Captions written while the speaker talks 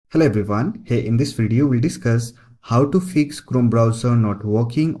Hello everyone, here in this video we'll discuss how to fix Chrome browser not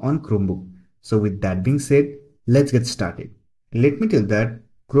working on Chromebook. So with that being said, let's get started. Let me tell that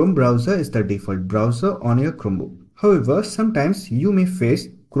Chrome browser is the default browser on your Chromebook. However, sometimes you may face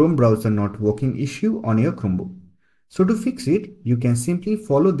Chrome browser not working issue on your Chromebook. So to fix it, you can simply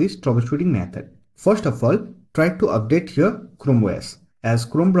follow this troubleshooting method. First of all, try to update your Chrome OS. As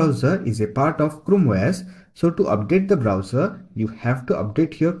Chrome browser is a part of Chrome OS, so to update the browser, you have to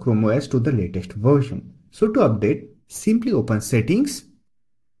update your Chrome OS to the latest version. So to update, simply open Settings.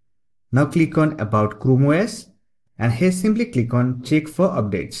 Now click on About Chrome OS and here simply click on Check for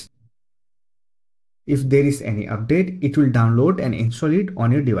Updates. If there is any update, it will download and install it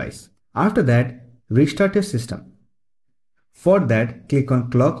on your device. After that, restart your system. For that, click on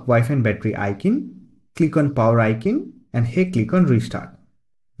Clock, Wi-Fi and Battery icon, click on Power icon and here click on Restart.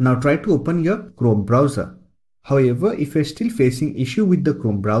 Now try to open your Chrome browser. However, if you're still facing issue with the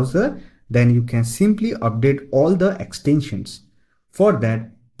Chrome browser, then you can simply update all the extensions. For that,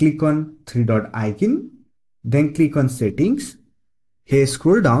 click on three-dot icon, then click on Settings. Here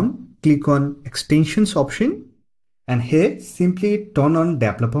scroll down, click on Extensions option, and here simply turn on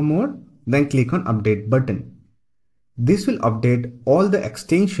Developer mode, then click on Update button. This will update all the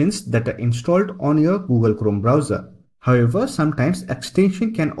extensions that are installed on your Google Chrome browser. However, sometimes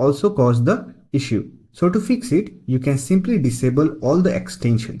extension can also cause the issue. So to fix it, you can simply disable all the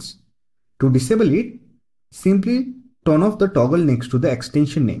extensions. To disable it, simply turn off the toggle next to the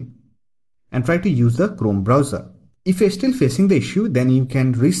extension name and try to use the Chrome browser. If you're still facing the issue, then you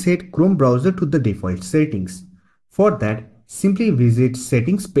can reset Chrome browser to the default settings. For that, simply visit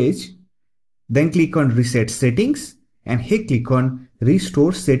Settings page, then click on Reset Settings and here click on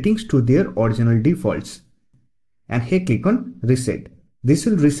Restore Settings to their original defaults. And here click on Reset. This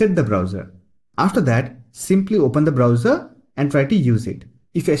will reset the browser. After that, simply open the browser and try to use it.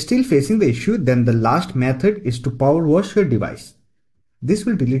 If you are still facing the issue, then the last method is to power wash your device. This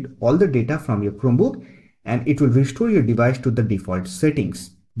will delete all the data from your Chromebook and it will restore your device to the default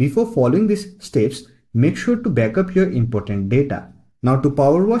settings. Before following these steps, make sure to back up your important data. Now to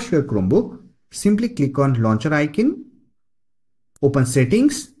power wash your Chromebook, simply click on Launcher icon, open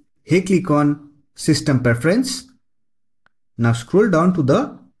Settings, here click on System Preference. Now scroll down to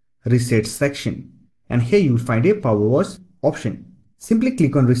the Reset section and here you will find a power wash option. Simply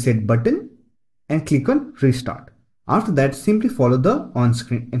click on Reset button and click on Restart. After that, simply follow the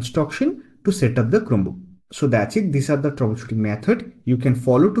on-screen instruction to set up the Chromebook. So that's it. These are the troubleshooting method you can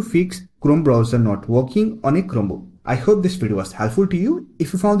follow to fix Chrome browser not working on a Chromebook. I hope this video was helpful to you.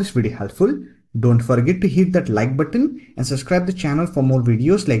 If you found this video helpful, don't forget to hit that like button and subscribe the channel for more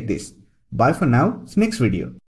videos like this. Bye for now. See you next video.